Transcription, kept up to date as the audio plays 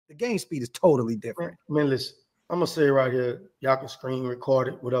The game speed is totally different. Man, listen, I'm gonna say it right here. Y'all can screen record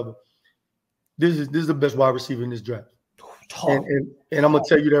it, whatever. This is the best wide receiver in this draft. And I'm gonna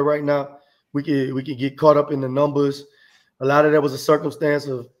tell you that right now. We can get caught up in the numbers. A lot of that was a circumstance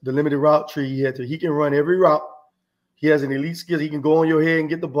of the limited route tree he had to. He can run every route. He has an elite skill. He can go on your head and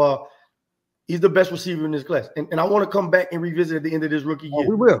get the ball. He's the best receiver in this class. And I want to come back and revisit at the end of this rookie year.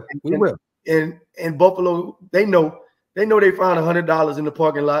 We will. We will. And Buffalo, they know they found $100 in the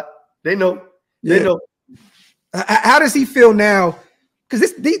parking lot. They know. They know. How does he feel now?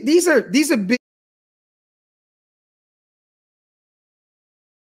 Because these are big.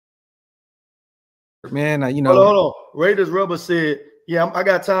 Man, you know. Hold on. Raiders Rubber said, "Yeah, I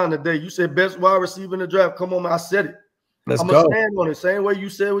got time today." You said best wide receiver in the draft. Come on, man. I said it. I'm gonna stand on it. Same way you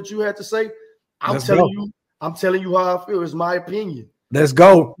said what you had to say. I'm telling you how I feel. It's my opinion. Let's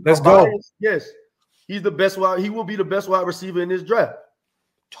go. Let's go. Yes, he's the best wide. He will be the best wide receiver in this draft.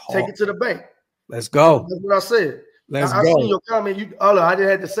 Take it to the bank. Let's go. That's what I said. Let's go. I seen your comment. I didn't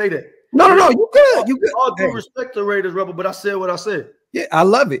have to say that. No. You good. You good. All due respect to Raiders Rubber, but I said what I said. Yeah, I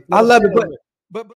love it. I love it. But